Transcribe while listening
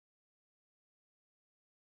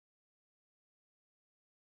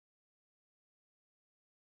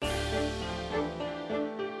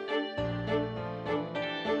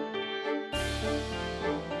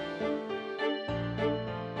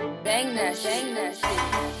that shit.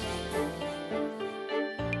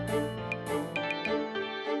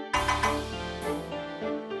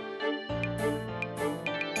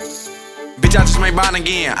 Bitch, I just made mine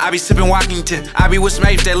again. I be sippin' Walkington. I be with some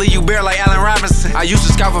apes that leave you bare like Allen Robinson. I used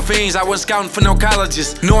to scout for fiends, I wasn't scouting for no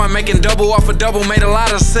colleges. Knowing making double off a double made a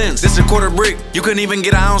lot of sense. This a quarter brick, you couldn't even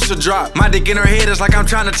get an ounce to drop. My dick in her head is like I'm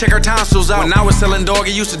trying to check her tonsils out. When I was selling dog,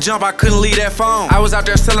 it used to jump, I couldn't leave that phone. I was out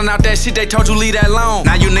there selling out that shit, they told you leave that alone.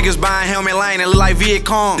 Now you niggas buying Helmet Lane and look like Viet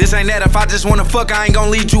Cong. This ain't that if I just wanna fuck, I ain't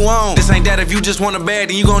gon' lead you on. This ain't that if you just want a bag,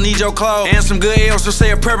 then you gon' need your clothes. And some good L's, so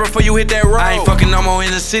say a prayer before you hit that road. I ain't fucking no more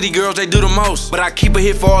in the city, girls, they do the most. But I keep a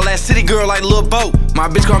hit for all that city girl like Lil Boat. My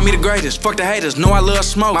bitch call me the greatest, fuck the haters, know I love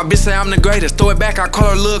smoke. My bitch say I'm the greatest, throw it back, I call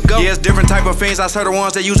her Lil Goat. Yeah, it's different type of fiends, I serve the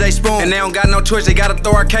ones that use a spoon. And they don't got no choice, they gotta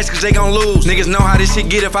throw our case cause they gon' lose. Niggas know how this shit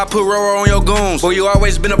get if I put Roro on your goons. Boy, you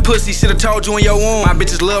always been a pussy, should've told you in your womb. My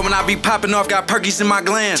bitches love when I be popping off, got perkies in my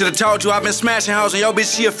glands. Should've told you I been smashing hoes and yo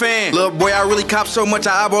bitch she a fan. Lil' boy, I really cop so much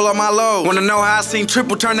I eyeball on my load. Wanna know how I seen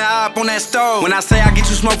triple turn the eye up on that stove? When I say I get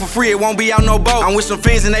you smoke for free, it won't be out no boat. I'm with some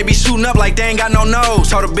fiends and they be shooting up like they ain't got no nose.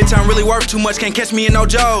 Told a bitch I'm really worth too much, can't catch me in no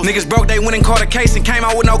Joes. Niggas broke, they went and caught a case and came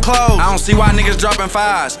out with no clothes. I don't see why niggas dropping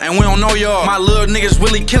fives, and we don't know y'all. My little niggas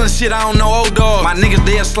really killing shit, I don't know old dog. My niggas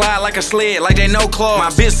dead slide like a sled, like they no claws. My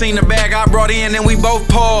bitch seen the bag I brought in and we both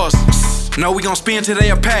paused. No, we gon' spin till they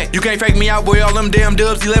a pack. You can't fake me out, boy, all them damn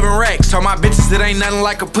dubs, 11 racks. Told my bitches it ain't nothing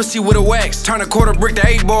like a pussy with a wax. Turn a quarter brick to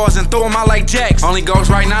 8 balls and throw them out like jacks. Only ghost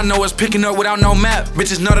right now know is picking up without no map.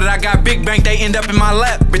 Bitches know that I got big bank, they end up in my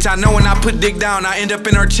lap. Bitch, I know when I put dick down, I end up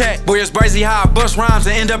in her chat. Boy, it's crazy how I bust rhymes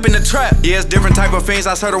and end up in the trap. Yeah, it's different type of fiends,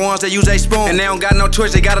 I serve the ones that use a spoon. And they don't got no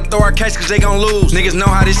choice, they gotta throw our case cause they gon' lose. Niggas know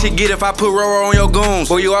how this shit get if I put Roro on your goons.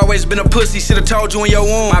 Boy, you always been a pussy, should've told you in your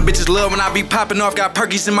womb. My bitches love when I be popping off, got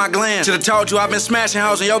perkies in my glands. Should've told you I been smashing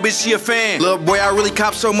house and yo bitch she a fan. Lil' boy, I really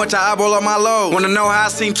cop so much I eyeball on my load. Wanna know how I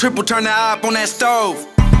seen triple turn the eye up on that stove?